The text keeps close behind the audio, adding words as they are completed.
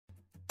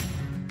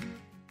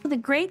The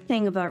great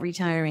thing about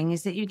retiring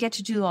is that you get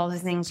to do all the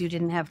things you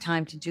didn't have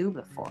time to do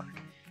before.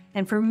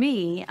 And for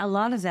me, a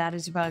lot of that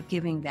is about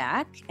giving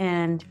back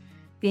and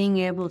being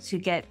able to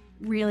get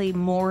really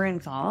more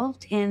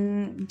involved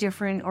in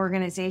different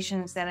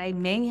organizations that I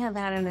may have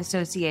had an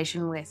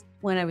association with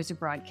when I was a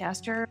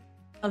broadcaster.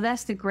 Well,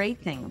 that's the great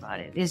thing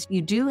about it, is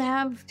you do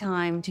have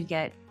time to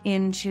get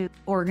into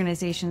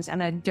organizations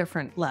at a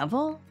different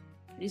level.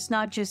 It's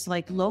not just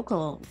like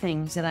local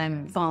things that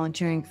I'm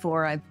volunteering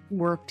for. I've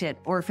worked at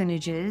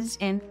orphanages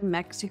in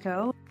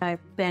Mexico. I've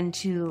been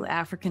to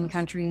African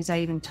countries. I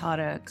even taught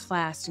a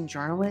class in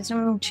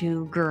journalism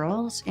to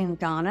girls in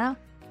Ghana.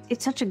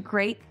 It's such a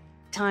great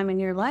time in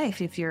your life.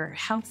 If you're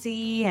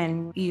healthy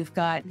and you've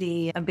got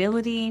the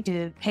ability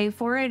to pay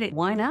for it,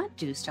 why not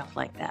do stuff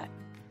like that?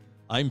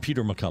 I'm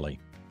Peter McCulley.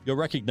 You'll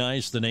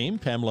recognize the name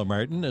Pamela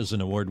Martin as an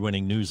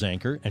award-winning news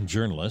anchor and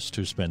journalist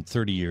who spent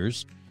 30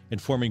 years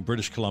informing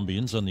British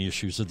Columbians on the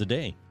issues of the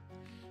day.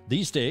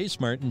 These days,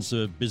 Martin's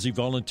a busy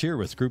volunteer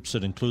with groups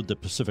that include the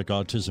Pacific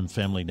Autism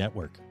Family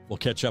Network. We'll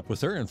catch up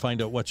with her and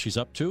find out what she's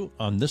up to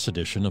on this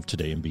edition of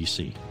Today in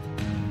BC.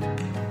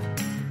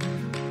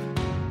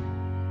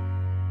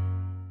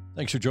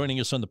 Thanks for joining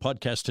us on the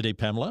podcast today,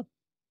 Pamela.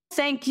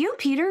 Thank you,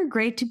 Peter.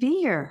 Great to be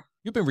here.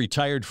 You've been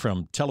retired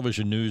from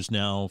television news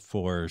now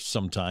for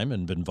some time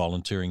and been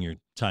volunteering your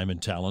time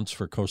and talents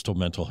for Coastal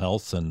Mental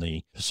Health and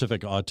the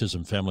Pacific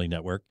Autism Family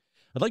Network.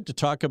 I'd like to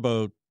talk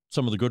about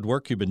some of the good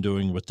work you've been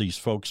doing with these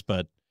folks,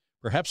 but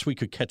perhaps we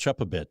could catch up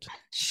a bit.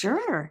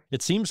 Sure.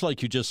 It seems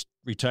like you just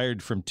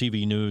retired from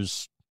TV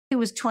news. It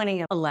was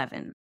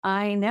 2011.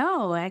 I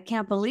know. I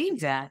can't believe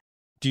that.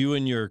 Do you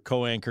and your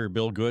co-anchor,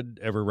 Bill Good,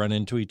 ever run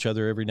into each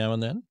other every now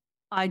and then?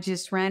 I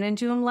just ran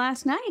into him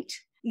last night.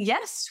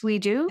 Yes, we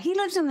do. He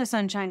lives on the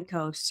Sunshine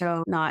Coast,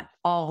 so not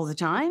all the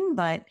time,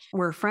 but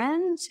we're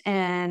friends,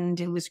 and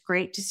it was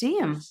great to see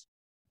him.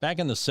 Back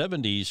in the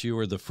 70s, you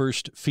were the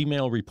first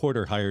female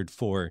reporter hired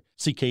for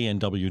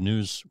CKNW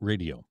News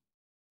Radio.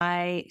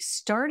 I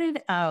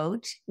started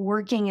out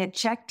working at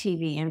Check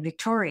TV in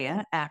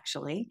Victoria,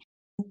 actually,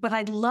 but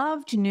I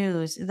loved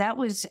news. That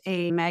was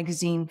a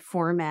magazine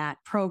format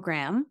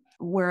program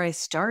where I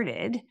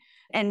started.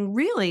 And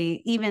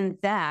really, even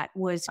that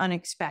was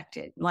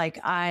unexpected. Like,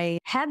 I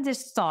had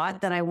this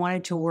thought that I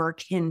wanted to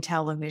work in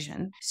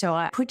television. So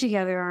I put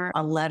together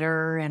a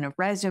letter and a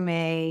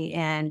resume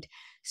and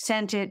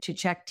sent it to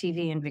Check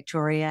TV in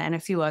Victoria and a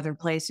few other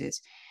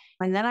places.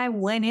 And then I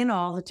went in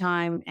all the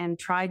time and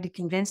tried to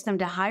convince them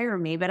to hire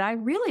me. But I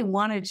really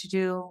wanted to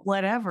do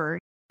whatever.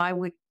 I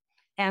would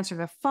answer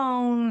the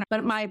phone.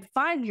 But my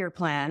 5-year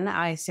plan,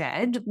 I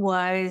said,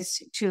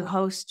 was to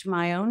host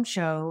my own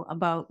show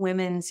about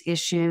women's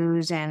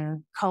issues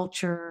and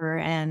culture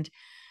and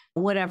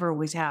whatever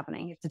was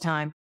happening at the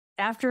time.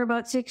 After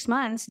about 6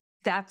 months,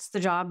 that's the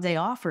job they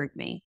offered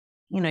me.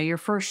 You know, your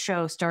first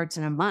show starts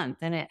in a month.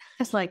 And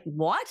it's like,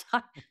 what?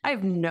 I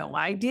have no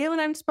idea what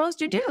I'm supposed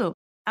to do.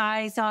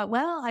 I thought,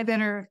 well, I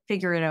better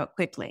figure it out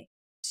quickly.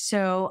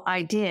 So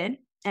I did.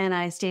 And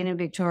I stayed in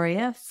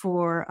Victoria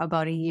for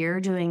about a year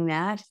doing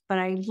that. But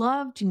I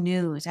loved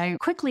news. I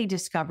quickly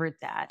discovered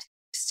that.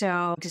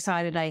 So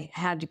decided I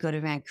had to go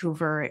to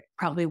Vancouver. It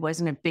probably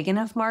wasn't a big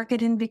enough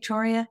market in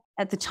Victoria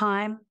at the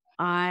time.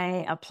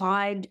 I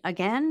applied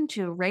again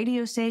to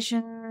radio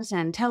stations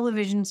and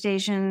television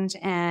stations,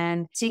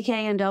 and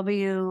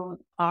CKNW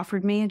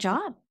offered me a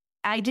job.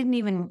 I didn't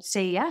even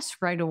say yes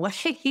right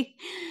away.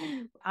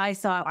 I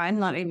thought, I'm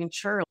not even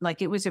sure.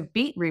 Like, it was a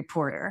beat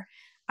reporter.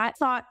 I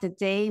thought that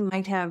they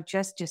might have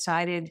just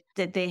decided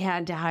that they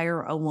had to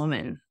hire a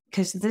woman,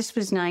 because this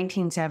was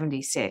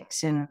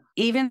 1976. And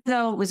even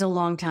though it was a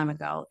long time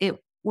ago, it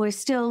was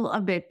still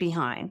a bit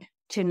behind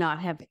to not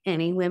have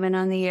any women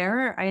on the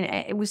air.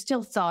 It was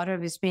still thought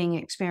of as being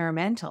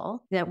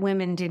experimental, that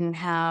women didn't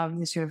have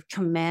the sort of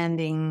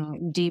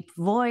commanding, deep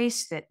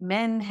voice that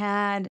men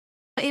had.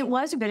 It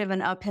was a bit of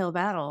an uphill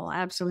battle,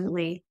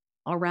 absolutely,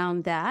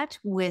 around that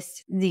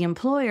with the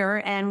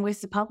employer and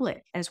with the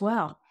public as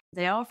well.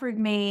 They offered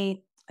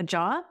me a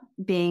job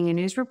being a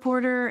news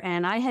reporter,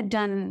 and I had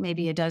done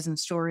maybe a dozen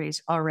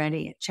stories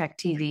already at Check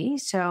TV.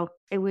 So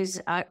it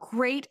was a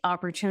great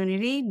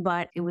opportunity,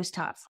 but it was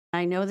tough.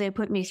 I know they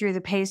put me through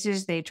the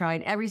paces. They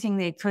tried everything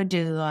they could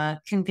to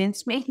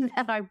convince me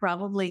that I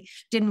probably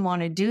didn't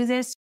want to do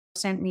this.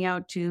 Sent me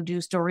out to do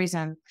stories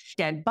on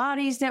dead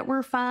bodies that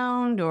were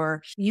found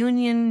or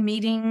union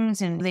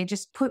meetings. And they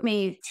just put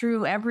me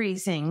through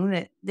everything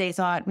that they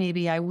thought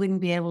maybe I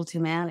wouldn't be able to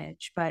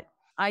manage. But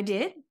I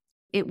did.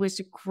 It was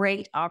a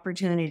great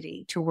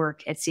opportunity to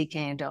work at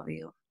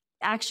CKNW.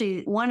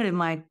 Actually, one of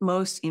my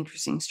most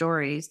interesting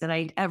stories that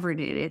I ever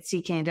did at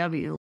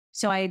CKNW.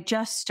 So I had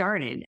just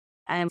started.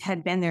 I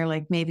had been there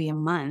like maybe a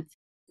month.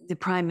 The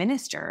Prime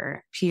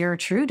Minister, Pierre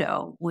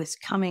Trudeau, was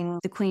coming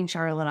to Queen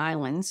Charlotte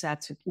Islands.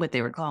 That's what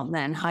they were called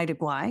then, Haida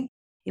Gwaii.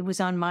 It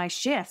was on my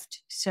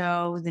shift.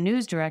 So the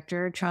news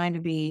director, trying to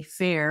be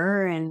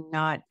fair and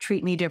not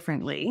treat me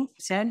differently,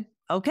 said,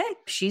 okay,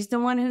 she's the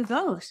one who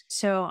goes.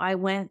 So I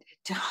went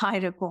to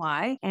Haida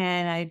Gwaii,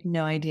 and I had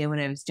no idea what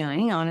I was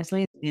doing,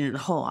 honestly. The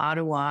whole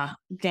Ottawa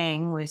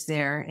gang was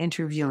there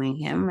interviewing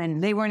him,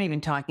 and they weren't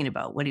even talking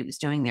about what he was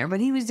doing there, but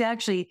he was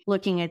actually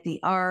looking at the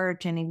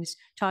art and he was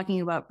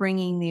talking about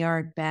bringing the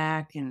art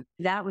back. And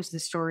that was the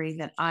story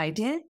that I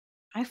did.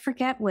 I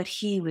forget what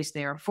he was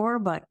there for,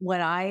 but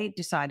what I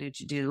decided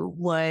to do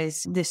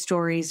was the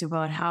stories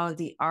about how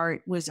the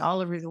art was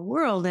all over the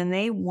world and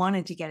they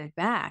wanted to get it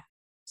back.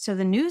 So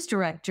the news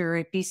director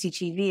at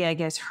BCTV, I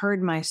guess,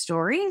 heard my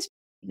stories.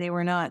 They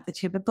were not the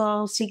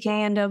typical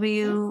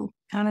CKNW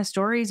kind of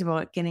stories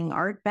about getting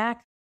art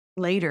back.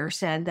 Later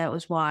said that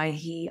was why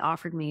he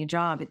offered me a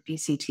job at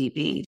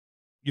BCTV.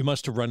 You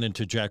must have run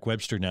into Jack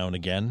Webster now and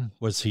again.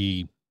 Was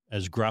he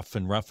as gruff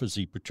and rough as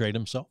he portrayed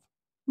himself?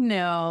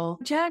 No,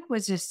 Jack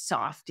was a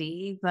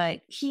softie,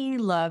 but he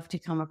loved to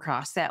come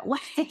across that way,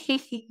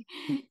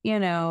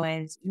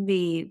 as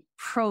the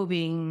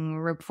probing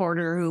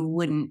reporter who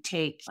wouldn't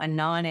take a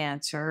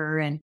non-answer.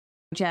 And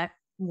Jack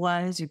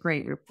was a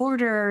great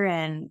reporter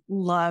and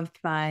loved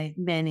by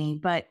many,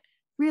 but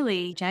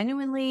really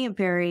genuinely a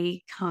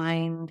very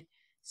kind,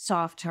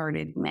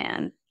 soft-hearted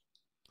man.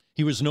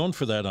 He was known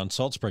for that on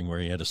Salt Spring, where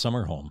he had a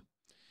summer home.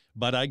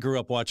 But I grew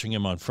up watching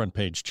him on Front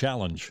Page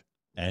Challenge,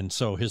 and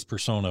so his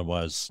persona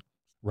was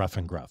rough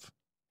and gruff.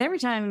 Every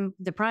time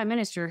the prime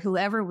minister,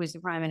 whoever was the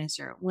prime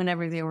minister,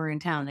 whenever they were in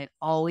town, they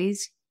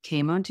always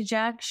came onto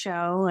Jack's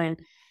show, and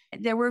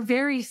there were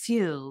very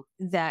few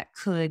that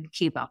could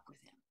keep up with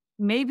him.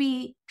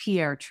 Maybe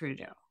Pierre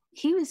Trudeau.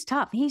 He was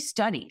tough. He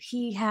studied.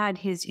 He had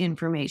his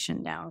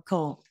information down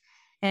cold.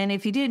 And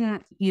if he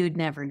didn't, you'd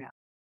never know.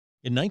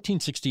 In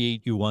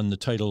 1968, you won the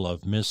title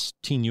of Miss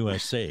Teen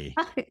USA.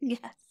 Yes.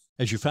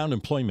 As you found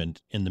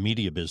employment in the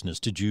media business,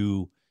 did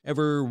you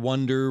ever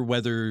wonder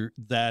whether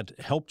that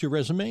helped your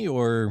resume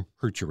or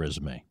hurt your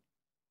resume?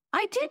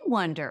 I did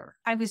wonder.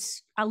 I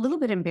was a little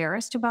bit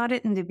embarrassed about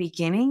it in the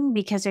beginning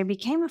because I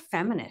became a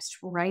feminist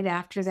right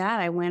after that.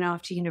 I went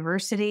off to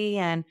university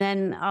and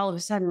then all of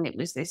a sudden it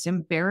was this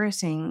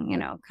embarrassing,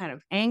 kind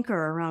of anchor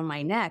around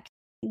my neck.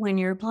 When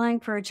you're applying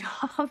for a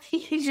job,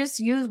 you just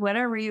use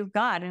whatever you've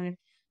got. And if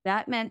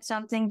that meant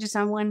something to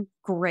someone,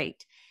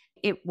 great.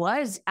 It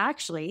was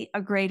actually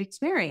a great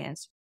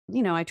experience.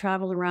 I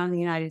traveled around the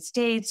United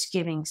States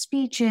giving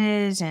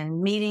speeches and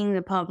meeting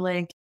the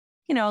public.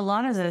 A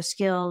lot of those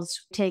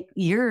skills take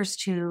years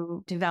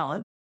to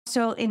develop.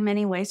 So in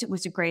many ways, it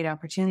was a great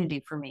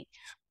opportunity for me,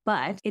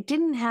 but it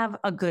didn't have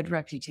a good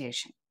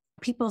reputation.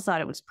 People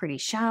thought it was pretty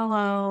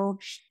shallow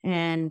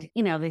and,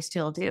 they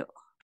still do.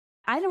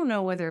 I don't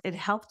know whether it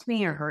helped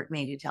me or hurt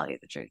me, to tell you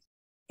the truth.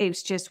 It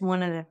was just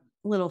one of the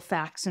little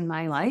facts in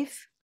my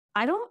life.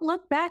 I don't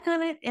look back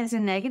on it as a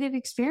negative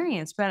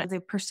experience, but the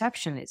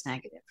perception is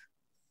negative.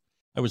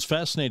 I was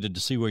fascinated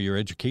to see where your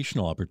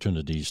educational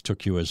opportunities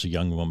took you as a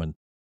young woman.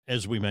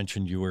 As we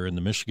mentioned, you were in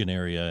the Michigan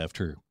area.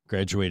 After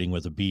graduating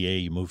with a BA,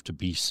 you moved to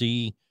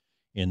BC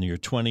in your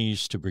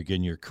 20s to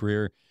begin your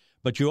career.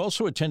 But you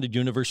also attended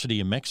university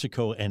in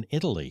Mexico and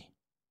Italy.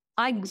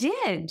 I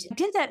did. I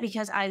did that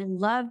because I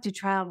love to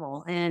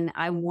travel and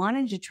I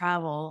wanted to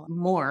travel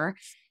more.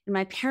 And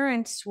my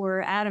parents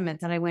were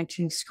adamant that I went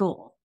to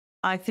school.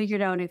 I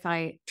figured out if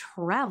I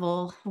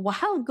travel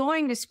while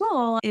going to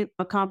school, it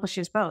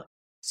accomplishes both.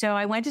 So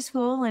I went to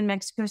school in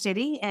Mexico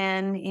City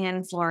and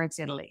in Florence,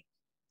 Italy.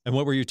 And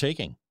what were you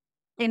taking?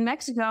 In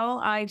Mexico,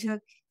 I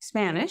took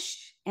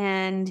Spanish,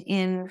 and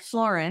in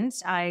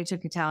Florence, I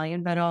took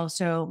Italian, but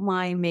also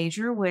my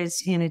major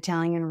was in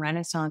Italian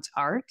Renaissance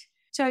art.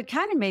 So it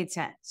kind of made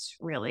sense,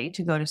 really,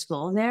 to go to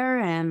school there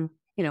and,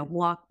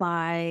 walk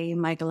by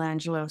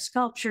Michelangelo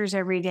sculptures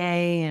every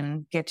day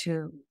and get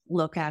to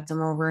look at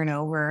them over and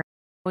over.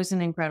 It was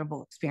an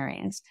incredible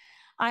experience.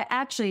 I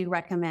actually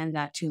recommend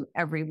that to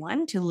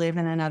everyone, to live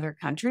in another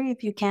country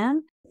if you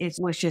can. It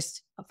was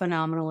just a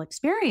phenomenal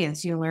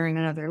experience. You learn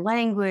another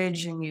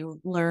language and you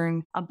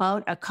learn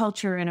about a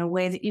culture in a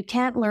way that you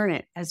can't learn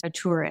it as a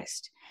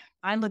tourist.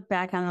 I look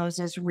back on those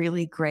as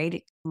really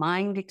great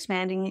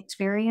mind-expanding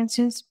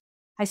experiences.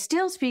 I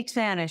still speak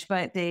Spanish,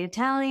 but the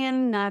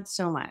Italian, not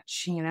so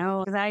much,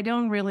 because I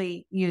don't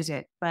really use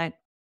it. But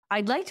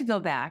I'd like to go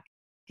back.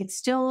 It's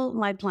still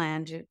my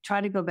plan to try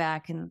to go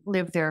back and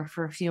live there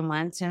for a few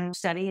months and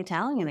study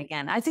Italian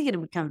again. I think it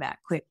would come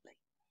back quickly.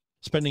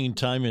 Spending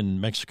time in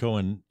Mexico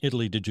and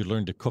Italy, did you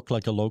learn to cook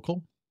like a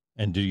local?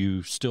 And do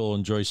you still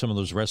enjoy some of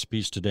those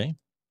recipes today?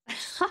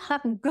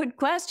 Good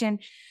question.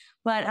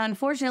 But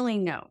unfortunately,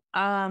 no.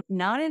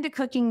 Not into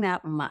cooking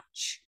that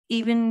much.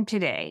 Even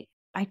today,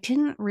 I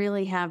didn't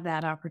really have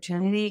that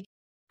opportunity.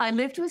 I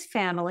lived with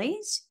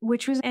families,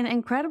 which was an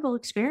incredible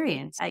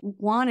experience. I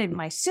wanted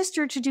my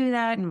sister to do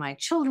that and my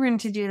children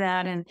to do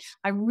that. And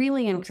I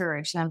really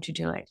encouraged them to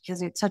do it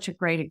because it's such a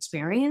great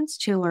experience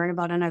to learn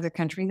about another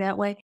country that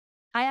way.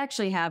 I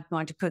actually have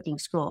gone to cooking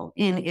school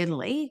in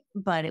Italy,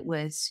 but it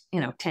was,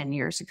 10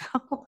 years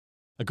ago.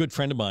 A good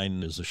friend of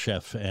mine is a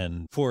chef,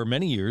 and for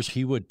many years,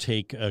 he would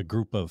take a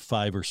group of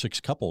 5 or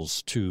 6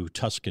 couples to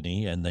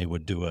Tuscany, and they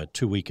would do a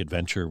 2-week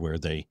adventure where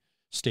they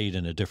stayed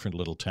in a different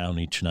little town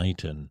each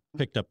night and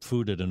picked up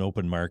food at an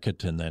open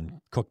market and then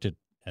cooked it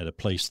at a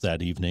place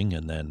that evening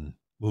and then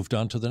moved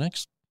on to the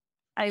next.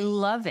 I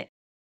love it.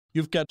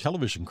 You've got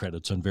television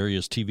credits on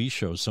various TV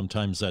shows.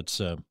 Sometimes that's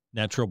a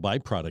natural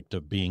byproduct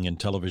of being in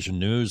television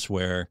news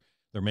where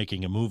they're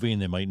making a movie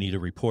and they might need a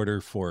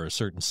reporter for a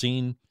certain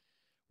scene.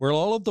 Were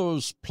all of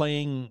those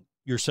playing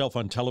yourself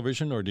on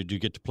television, or did you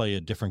get to play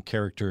a different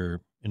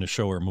character in a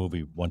show or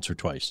movie once or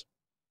twice?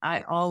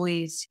 I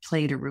always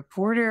played a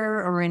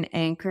reporter or an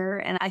anchor,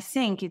 and I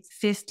think it's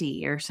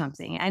 50 or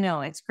something. I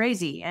know it's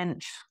crazy.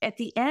 And at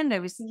the end, I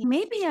was thinking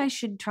maybe I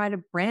should try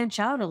to branch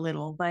out a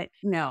little, but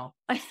no.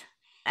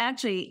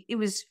 Actually, it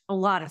was a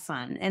lot of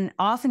fun. And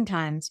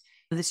oftentimes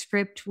the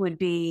script would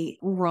be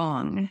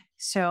wrong.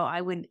 So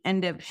I would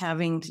end up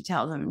having to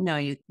tell them,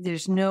 no,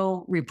 there's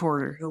no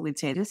reporter who would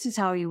say, this is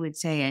how you would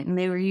say it. And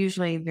they were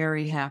usually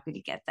very happy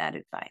to get that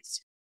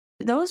advice.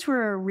 Those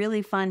were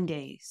really fun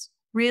days,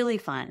 really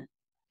fun,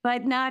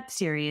 but not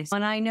serious.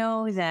 And I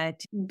know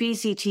that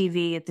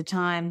BCTV at the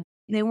time,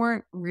 they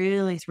weren't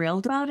really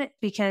thrilled about it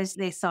because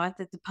they thought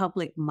that the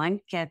public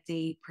might get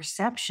the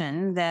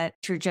perception that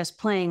you're just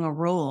playing a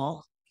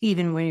role,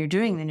 even when you're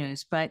doing the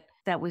news. But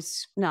that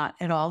was not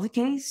at all the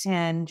case.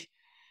 And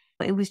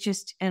it was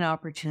just an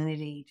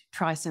opportunity to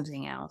try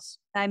something else.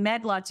 I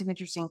met lots of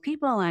interesting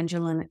people,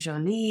 Angelina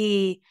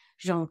Jolie,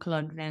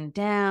 Jean-Claude Van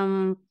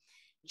Damme,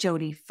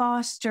 Jodie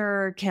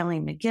Foster, Kelly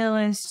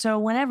McGillis. So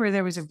whenever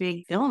there was a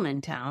big film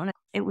in town,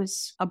 it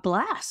was a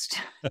blast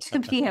to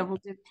be able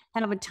to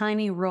have a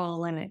tiny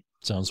role in it.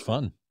 Sounds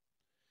fun.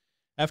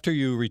 After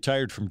you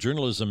retired from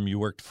journalism, you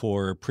worked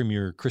for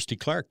Premier Christy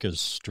Clark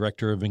as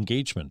Director of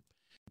Engagement.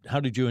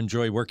 How did you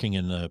enjoy working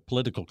in the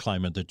political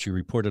climate that you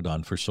reported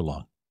on for so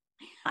long?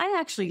 I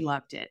actually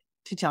loved it,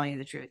 to tell you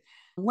the truth.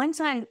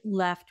 Once I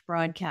left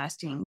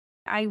broadcasting,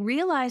 I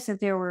realized that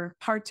there were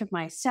parts of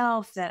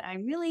myself that I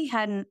really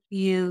hadn't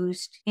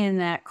used in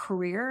that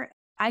career.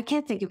 I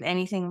can't think of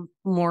anything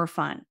more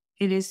fun.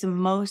 It is the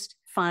most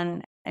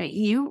fun. I mean,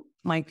 you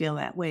might feel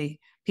that way,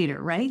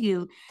 Peter, right?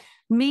 You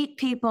meet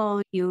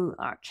people, you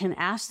can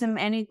ask them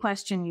any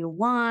question you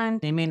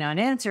want. They may not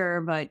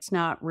answer, but it's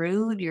not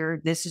rude.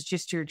 This is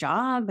just your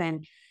job.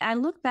 And I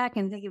look back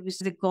and think it was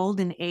the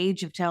golden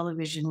age of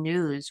television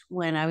news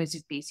when I was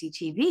at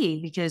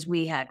BCTV, because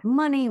we had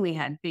money, we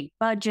had big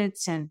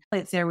budgets. And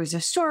if there was a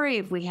story,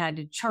 if we had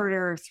to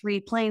charter 3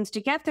 planes to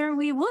get there,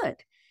 we would.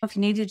 If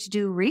you needed to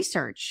do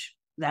research,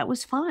 that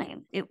was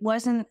fine. It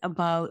wasn't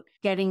about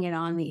getting it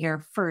on the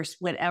air first,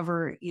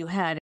 whatever you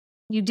had.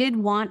 You did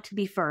want to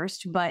be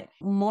first, but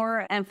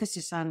more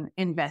emphasis on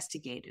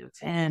investigative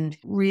and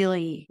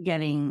really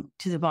getting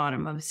to the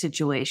bottom of a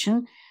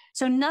situation.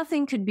 So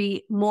nothing could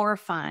be more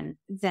fun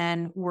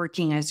than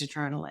working as a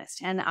journalist.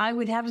 And I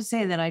would have to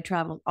say that I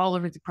traveled all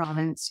over the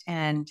province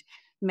and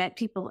met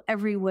people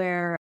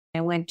everywhere.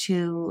 I went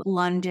to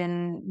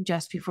London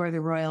just before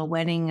the royal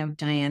wedding of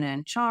Diana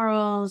and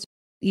Charles.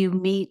 You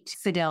meet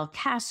Fidel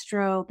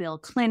Castro, Bill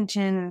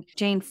Clinton,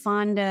 Jane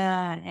Fonda,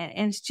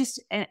 and it's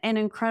just an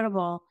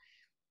incredible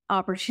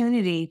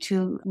opportunity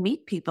to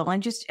meet people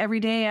and just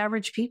everyday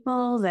average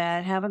people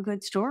that have a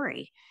good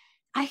story.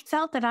 I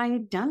felt that I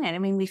had done it. I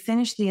mean, we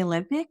finished the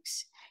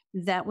Olympics.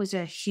 That was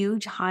a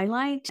huge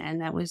highlight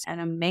and that was an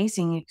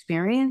amazing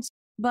experience.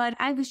 But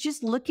I was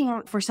just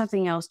looking for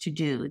something else to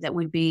do that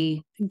would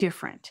be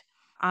different.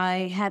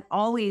 I had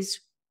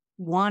always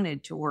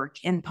wanted to work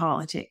in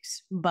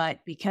politics, but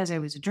because I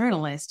was a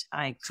journalist,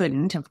 I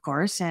couldn't, of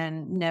course,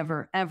 and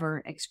never,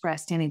 ever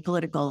expressed any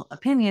political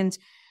opinions.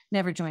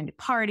 Never joined a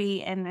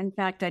party. And in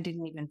fact, I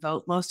didn't even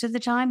vote most of the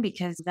time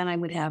because then I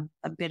would have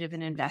a bit of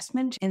an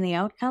investment in the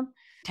outcome.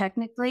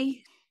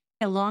 Technically,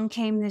 along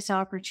came this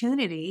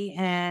opportunity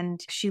and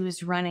she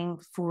was running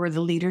for the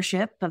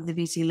leadership of the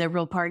BC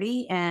Liberal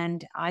Party.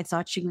 And I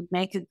thought she would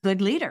make a good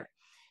leader.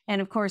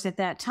 And of course, at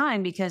that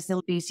time, because the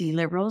BC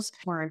Liberals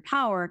were in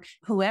power,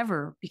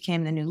 whoever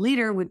became the new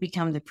leader would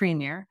become the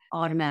premier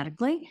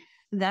automatically.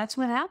 That's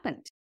what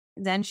happened.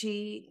 Then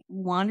she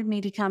wanted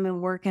me to come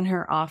and work in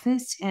her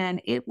office,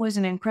 and it was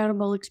an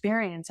incredible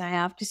experience, I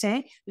have to say.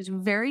 It was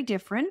very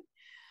different,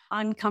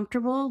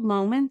 uncomfortable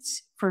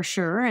moments for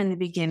sure in the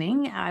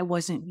beginning. I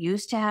wasn't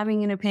used to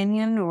having an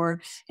opinion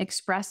or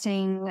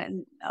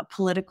expressing a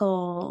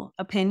political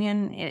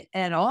opinion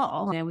at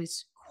all. I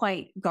was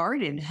quite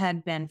guarded,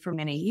 had been for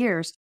many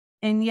years.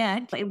 And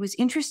yet it was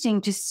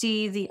interesting to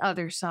see the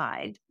other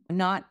side.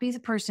 Not be the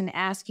person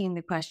asking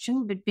the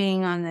question, but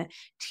being on the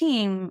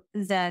team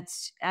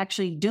that's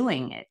actually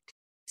doing it.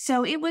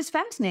 So it was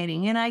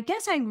fascinating. And I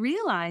guess I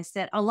realized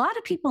that a lot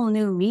of people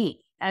knew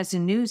me as a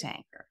news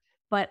anchor,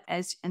 but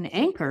as an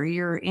anchor,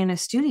 you're in a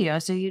studio,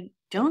 so you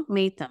don't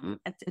meet them.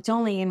 It's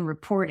only in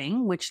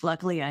reporting, which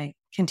luckily I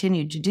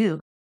continued to do.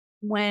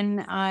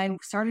 When I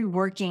started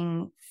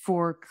working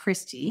for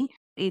Christy,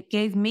 it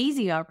gave me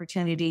the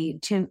opportunity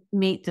to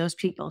meet those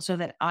people so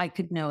that I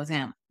could know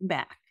them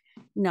back.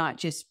 Not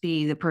just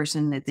be the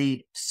person that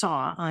they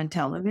saw on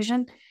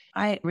television.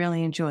 I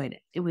really enjoyed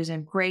it. It was a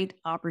great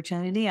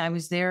opportunity. I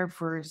was there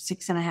for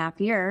 6.5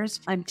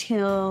 years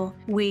until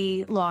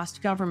we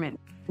lost government.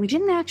 We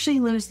didn't actually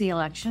lose the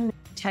election.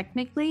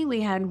 Technically,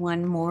 we had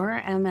one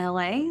more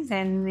MLA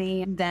than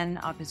the then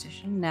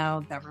opposition, now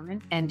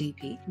government,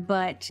 NDP,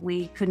 but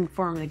we couldn't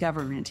form the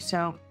government.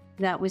 So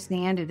that was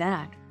the end of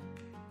that.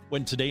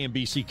 When Today in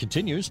BC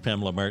continues,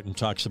 Pamela Martin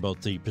talks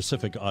about the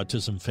Pacific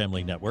Autism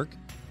Family Network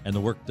and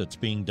the work that's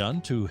being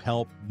done to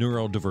help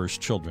neurodiverse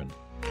children.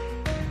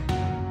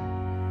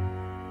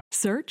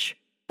 Search,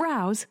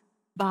 browse,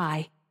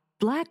 buy.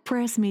 Black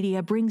Press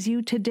Media brings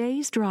you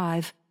Today's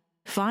Drive.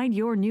 Find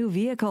your new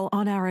vehicle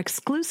on our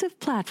exclusive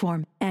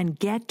platform and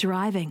get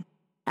driving.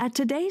 At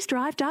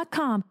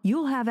todaysdrive.com,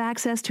 you'll have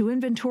access to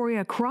inventory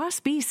across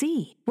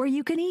BC, where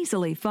you can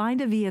easily find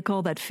a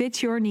vehicle that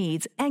fits your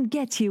needs and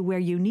gets you where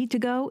you need to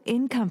go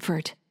in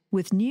comfort.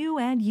 With new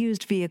and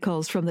used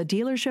vehicles from the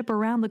dealership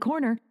around the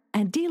corner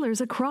and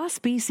dealers across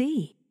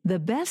BC, the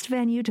best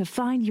venue to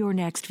find your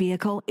next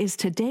vehicle is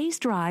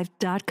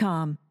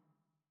todaysdrive.com.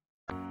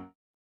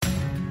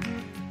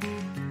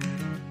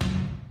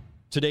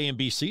 Today in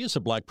BC is a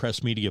Black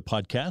Press Media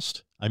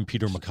podcast. I'm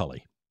Peter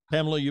McCulley.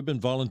 Pamela, you've been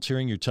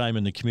volunteering your time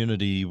in the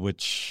community,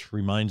 which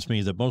reminds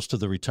me that most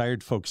of the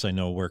retired folks I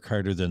know work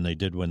harder than they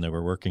did when they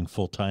were working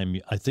full-time.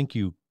 I think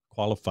you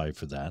qualify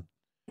for that.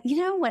 You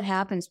know what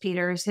happens,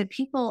 Peter, is that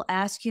people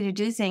ask you to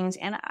do things,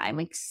 and I'm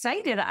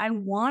excited. I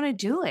want to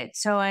do it.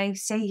 So I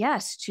say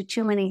yes to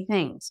too many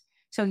things.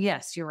 So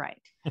yes, you're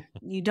right.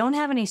 You don't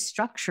have any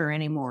structure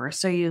anymore.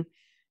 So you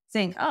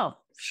think, oh,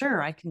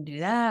 sure, I can do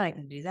that. I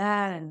can do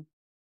that. And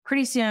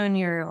pretty soon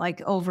you're like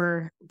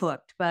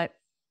overbooked. But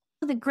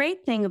the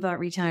great thing about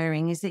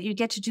retiring is that you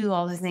get to do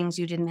all the things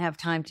you didn't have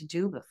time to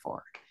do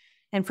before.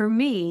 And for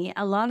me,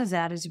 a lot of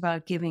that is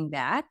about giving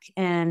back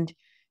and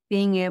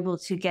being able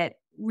to get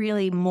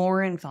really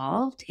more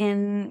involved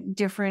in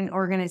different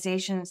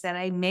organizations that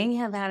I may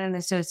have had an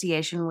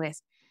association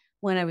with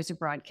when I was a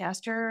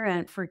broadcaster.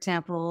 And for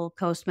example,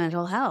 Coast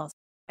Mental Health.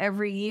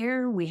 Every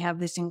year we have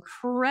this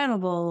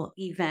incredible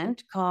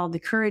event called the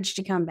Courage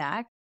to Come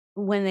Back.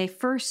 When they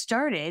first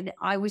started,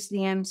 I was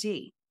the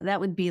MC. That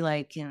would be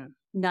like in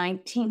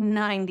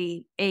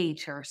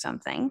 1998 or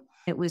something.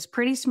 It was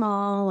pretty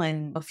small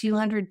and a few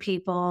hundred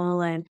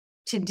people. And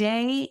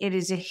today it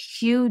is a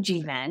huge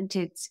event.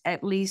 It's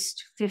at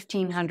least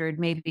 1,500,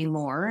 maybe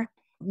more.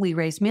 We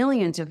raise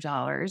millions of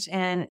dollars.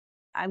 And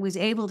I was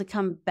able to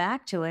come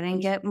back to it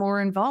and get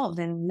more involved.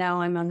 And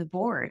now I'm on the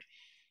board.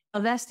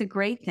 Well, that's the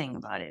great thing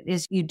about it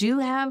is you do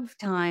have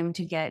time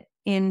to get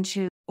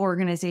into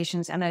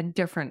organizations at a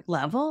different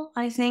level,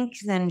 I think,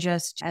 than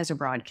just as a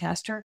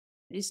broadcaster.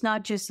 It's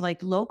not just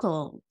like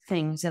local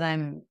things that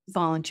I'm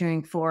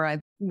volunteering for.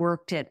 I've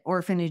worked at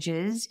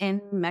orphanages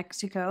in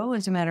Mexico.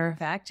 As a matter of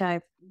fact,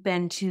 I've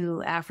been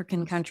to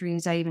African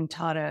countries. I even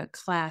taught a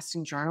class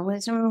in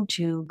journalism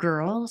to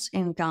girls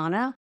in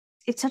Ghana.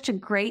 It's such a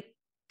great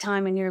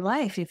time in your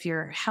life. If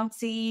you're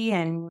healthy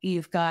and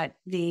you've got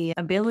the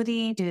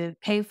ability to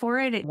pay for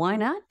it, why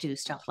not do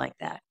stuff like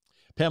that?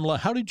 Pamela,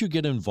 how did you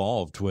get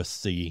involved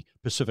with the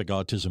Pacific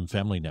Autism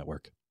Family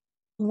Network?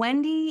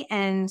 Wendy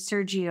and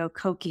Sergio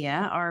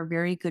Coquia are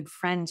very good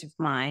friends of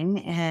mine,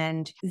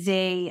 and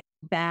they,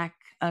 back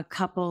a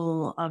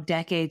couple of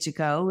decades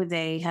ago,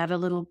 they had a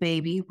little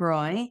baby,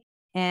 Roy,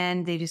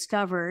 and they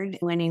discovered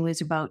when he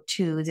was about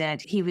 2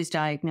 that he was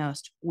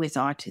diagnosed with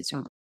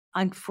autism.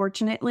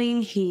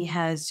 Unfortunately, he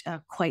has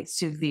quite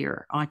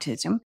severe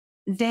autism.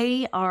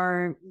 They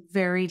are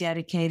very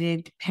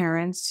dedicated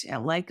parents,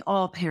 like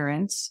all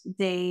parents.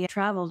 They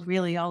traveled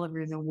really all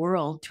over the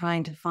world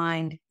trying to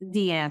find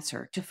the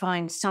answer, to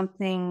find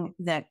something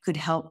that could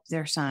help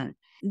their son.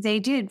 They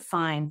did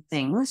find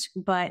things,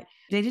 but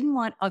they didn't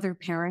want other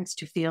parents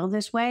to feel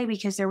this way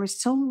because there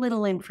was so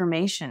little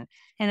information.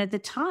 And at the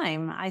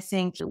time, I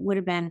think it would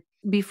have been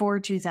before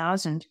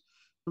 2000,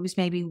 it was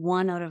maybe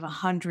 1 out of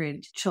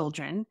 100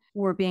 children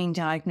were being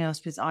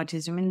diagnosed with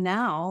autism. And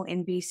now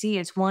in BC,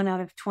 it's 1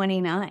 out of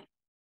 29.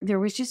 There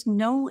was just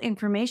no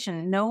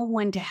information, no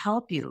one to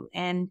help you.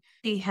 And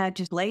they had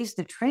to blaze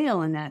the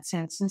trail in that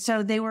sense. And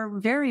so they were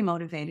very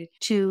motivated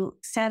to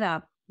set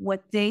up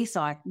what they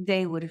thought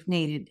they would have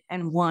needed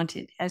and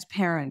wanted as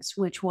parents,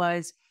 which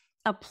was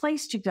a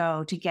place to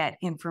go to get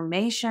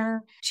information,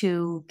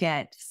 to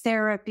get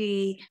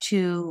therapy,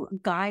 to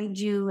guide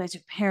you as a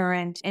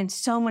parent in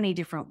so many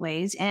different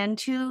ways, and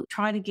to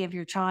try to give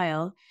your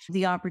child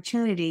the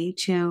opportunity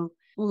to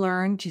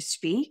learn to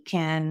speak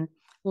and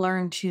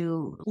learn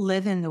to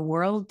live in the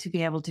world, to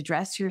be able to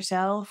dress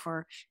yourself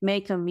or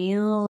make a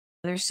meal.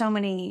 There's so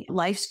many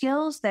life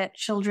skills that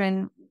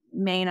children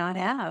may not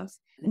have.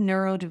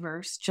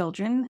 Neurodiverse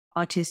children,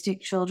 autistic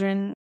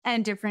children,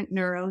 and different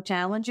neuro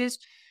challenges.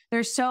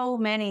 There's so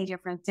many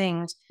different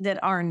things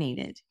that are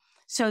needed.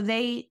 So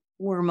they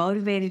were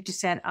motivated to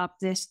set up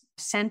this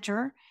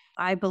center,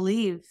 I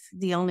believe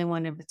the only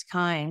one of its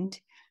kind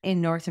in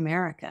North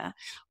America,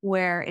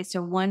 where it's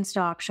a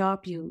one-stop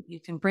shop. You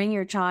can bring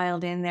your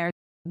child in there.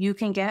 You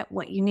can get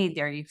what you need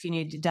there. If you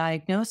need a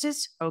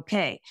diagnosis,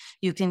 okay.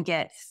 You can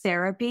get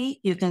therapy.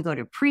 You can go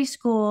to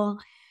preschool,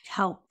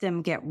 help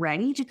them get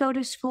ready to go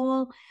to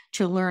school,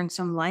 to learn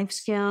some life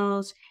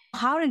skills,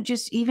 how to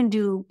just even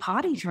do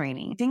potty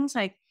training, things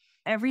like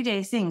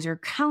everyday things, or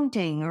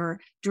counting or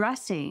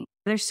dressing.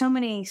 There's so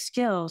many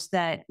skills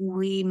that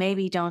we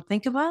maybe don't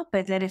think about,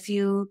 but that if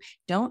you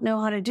don't know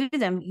how to do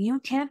them, you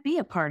can't be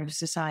a part of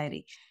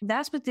society.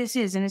 That's what this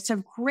is. And it's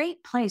a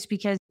great place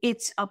because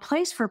it's a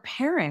place for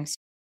parents.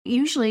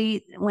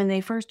 Usually when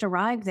they first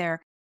arrive there,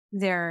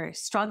 they're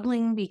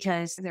struggling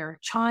because their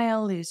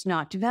child is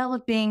not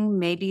developing.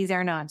 Maybe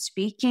they're not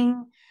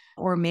speaking,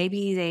 or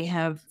maybe they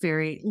have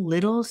very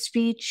little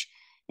speech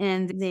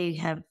and they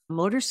have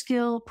motor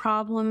skill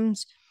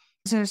problems.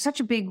 So there's such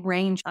a big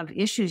range of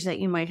issues that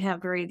you might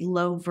have, very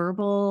low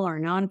verbal or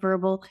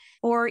nonverbal,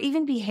 or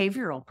even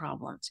behavioral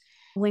problems.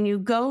 When you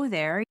go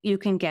there, you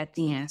can get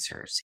the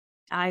answers.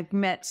 I've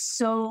met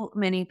so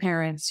many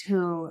parents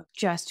who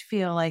just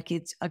feel like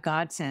it's a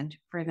godsend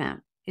for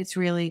them. It's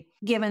really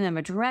given them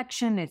a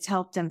direction. It's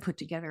helped them put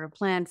together a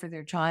plan for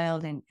their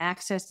child and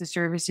access the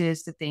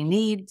services that they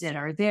need that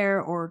are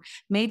there, or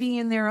maybe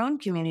in their own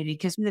community,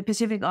 because the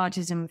Pacific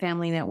Autism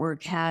Family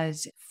Network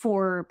has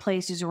 4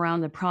 places around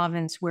the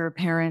province where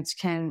parents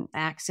can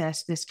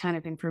access this kind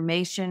of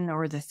information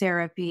or the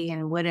therapy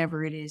and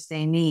whatever it is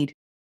they need.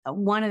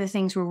 One of the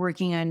things we're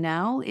working on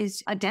now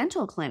is a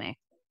dental clinic,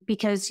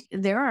 because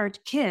there are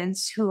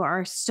kids who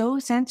are so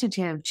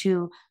sensitive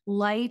to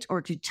light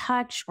or to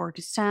touch or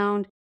to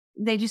sound.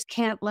 They just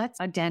can't let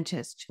a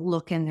dentist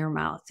look in their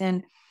mouth.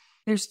 And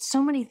there's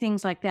so many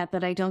things like that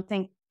that I don't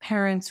think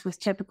parents with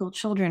typical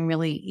children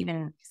really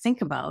even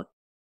think about.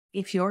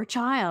 If your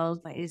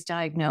child is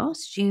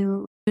diagnosed,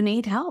 you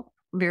need help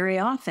very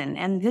often.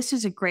 And this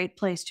is a great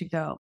place to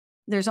go.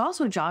 There's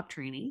also job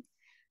training.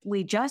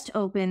 We just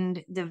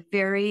opened the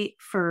very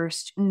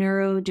first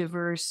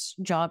neurodiverse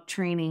job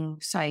training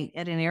site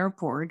at an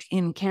airport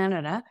in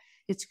Canada.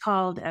 It's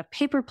called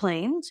Paper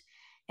Planes,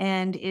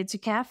 and it's a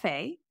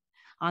cafe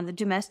on the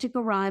domestic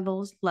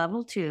arrivals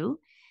level 2.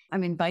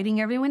 I'm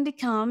inviting everyone to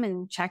come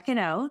and check it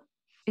out.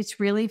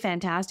 It's really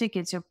fantastic.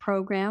 It's a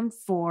program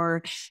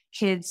for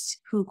kids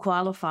who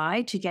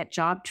qualify to get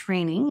job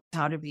training,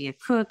 how to be a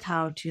cook,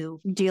 how to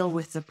deal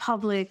with the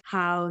public,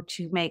 how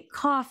to make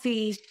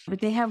coffee. But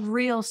they have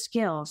real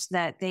skills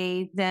that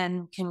they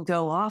then can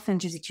go off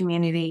into the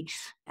community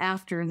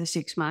after the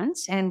 6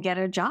 months and get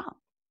a job.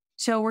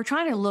 So we're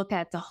trying to look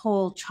at the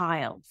whole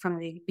child from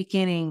the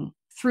beginning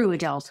through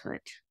adulthood.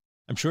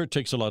 I'm sure it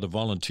takes a lot of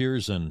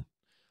volunteers and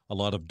a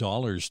lot of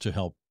dollars to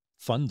help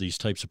fund these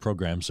types of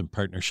programs and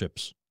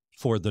partnerships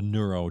for the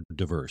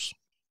neurodiverse.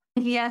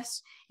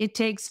 Yes, it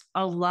takes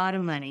a lot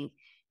of money.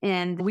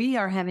 And we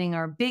are having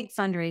our big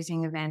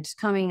fundraising event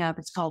coming up.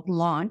 It's called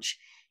Launch,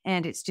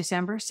 and it's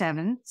December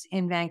 7th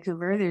in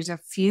Vancouver. There's a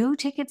few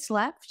tickets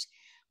left.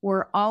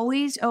 We're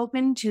always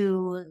open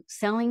to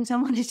selling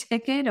someone a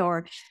ticket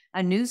or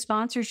a new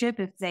sponsorship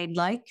if they'd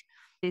like.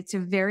 It's a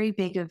very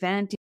big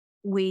event.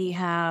 We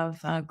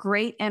have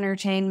great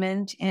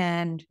entertainment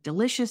and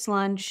delicious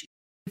lunch.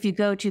 If you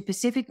go to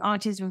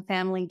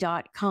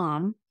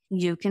pacificautismfamily.com,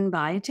 you can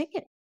buy a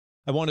ticket.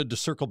 I wanted to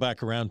circle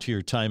back around to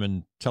your time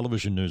in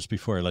television news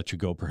before I let you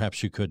go.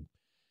 Perhaps you could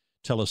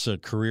tell us a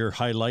career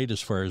highlight as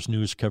far as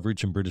news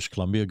coverage in British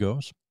Columbia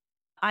goes.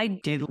 I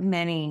did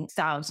many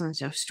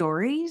thousands of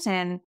stories,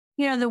 and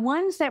the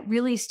ones that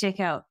really stick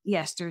out,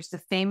 yes, there's the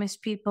famous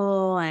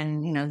people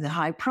and, the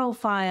high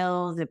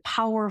profile, the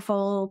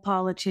powerful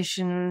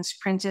politicians,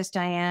 Princess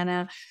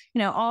Diana,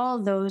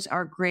 all those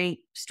are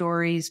great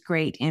stories,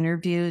 great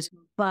interviews.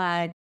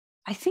 But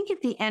I think at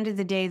the end of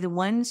the day, the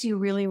ones you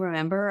really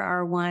remember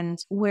are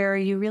ones where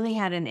you really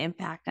had an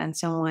impact on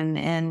someone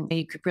and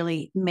you could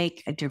really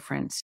make a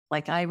difference.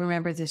 Like I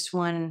remember this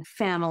one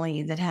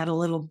family that had a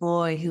little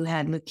boy who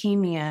had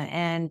leukemia,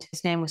 and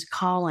his name was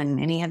Colin,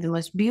 and he had the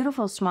most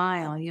beautiful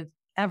smile you've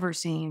ever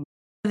seen.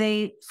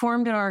 They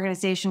formed an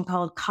organization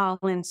called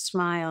Colin's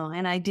Smile,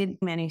 and I did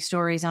many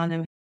stories on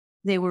them.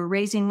 They were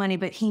raising money,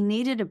 but he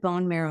needed a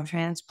bone marrow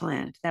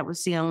transplant. That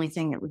was the only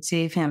thing that would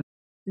save him.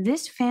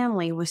 This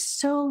family was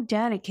so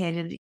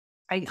dedicated.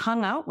 I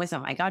hung out with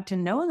them. I got to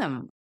know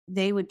them.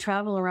 They would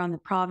travel around the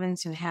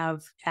province and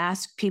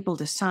ask people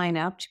to sign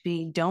up to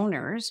be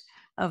donors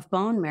of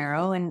bone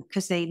marrow, and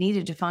because they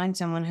needed to find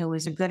someone who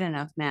was a good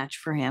enough match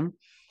for him.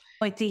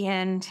 At the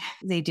end,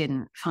 they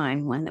didn't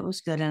find one that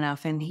was good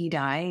enough, and he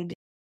died.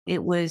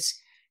 It was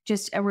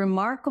just a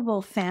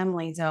remarkable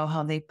family, though,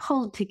 how they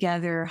pulled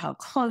together, how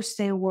close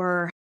they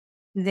were.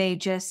 They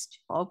just,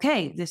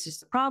 okay, this is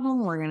the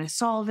problem. We're going to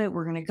solve it.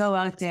 We're going to go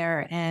out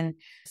there and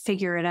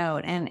figure it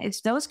out. And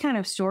it's those kind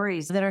of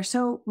stories that are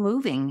so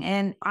moving.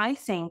 And I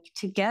think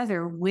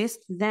together with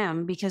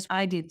them, because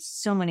I did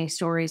so many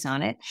stories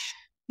on it,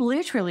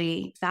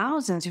 literally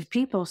thousands of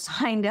people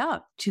signed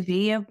up to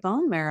be a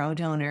bone marrow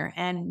donor,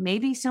 and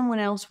maybe someone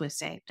else was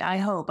saved. I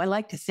hope. I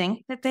like to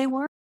think that they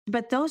were.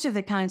 But those are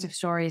the kinds of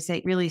stories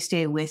that really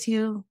stay with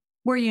you,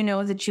 where you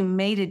know that you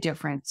made a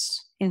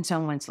difference in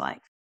someone's life.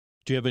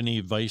 Do you have any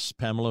advice,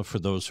 Pamela, for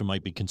those who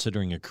might be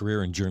considering a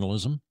career in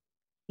journalism?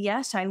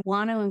 Yes, I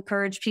want to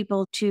encourage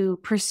people to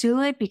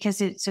pursue it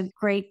because it's a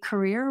great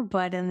career.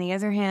 But on the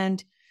other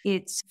hand,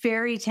 it's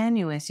very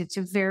tenuous. It's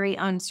a very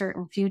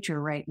uncertain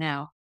future right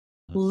now.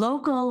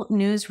 Local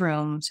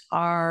newsrooms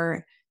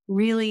are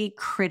really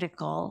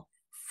critical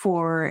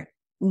for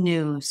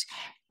news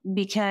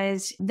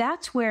because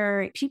that's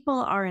where people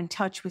are in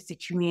touch with the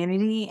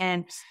community.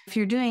 And if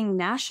you're doing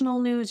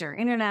national news or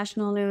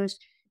international news,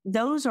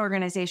 those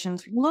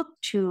organizations look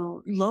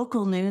to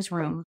local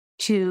newsroom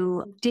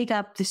to dig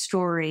up the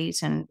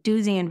stories and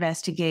do the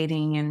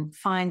investigating and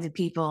find the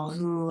people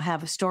who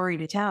have a story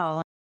to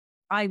tell.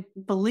 I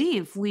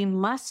believe we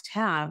must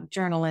have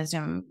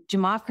journalism.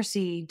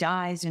 Democracy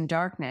dies in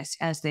darkness,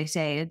 as they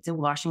say at the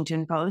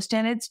Washington Post,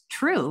 and it's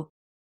true.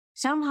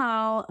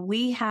 Somehow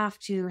we have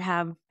to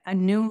have a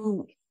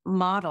new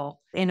model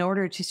in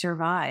order to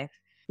survive,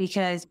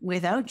 because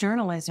without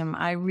journalism,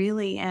 I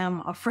really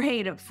am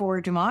afraid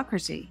for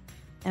democracy.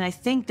 And I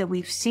think that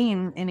we've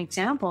seen an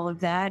example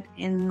of that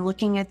in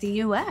looking at the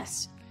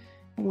US.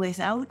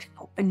 Without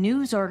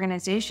news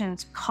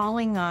organizations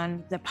calling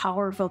on the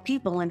powerful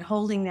people and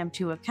holding them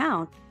to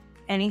account,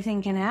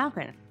 anything can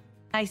happen.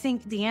 I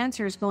think the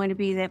answer is going to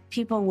be that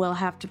people will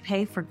have to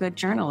pay for good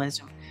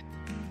journalism.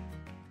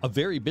 A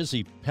very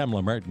busy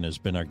Pamela Martin has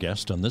been our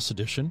guest on this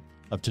edition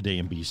of Today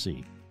in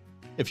BC.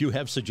 If you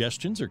have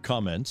suggestions or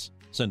comments,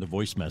 send a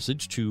voice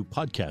message to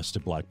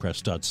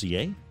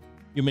podcast@blackpress.ca.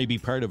 You may be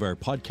part of our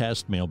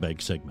podcast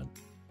mailbag segment.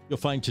 You'll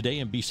find Today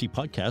in BC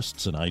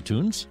podcasts on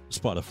iTunes,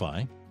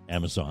 Spotify,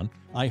 Amazon,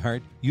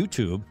 iHeart,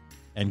 YouTube,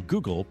 and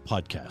Google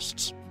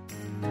Podcasts.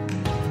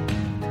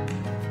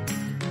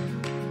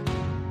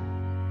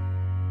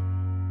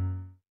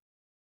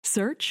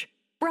 Search,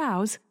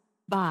 browse,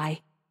 buy.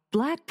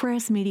 Black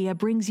Press Media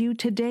brings you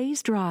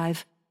Today's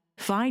Drive.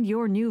 Find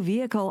your new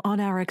vehicle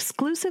on our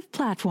exclusive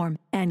platform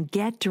and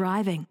get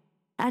driving.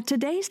 At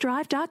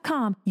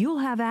todaysdrive.com, you'll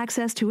have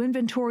access to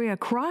inventory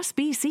across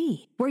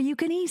BC, where you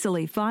can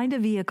easily find a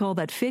vehicle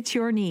that fits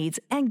your needs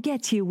and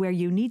gets you where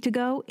you need to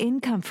go in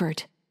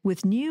comfort.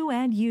 With new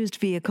and used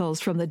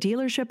vehicles from the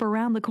dealership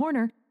around the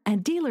corner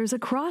and dealers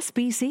across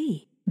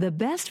BC, the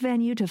best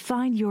venue to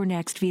find your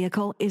next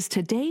vehicle is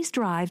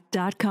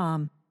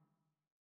todaysdrive.com.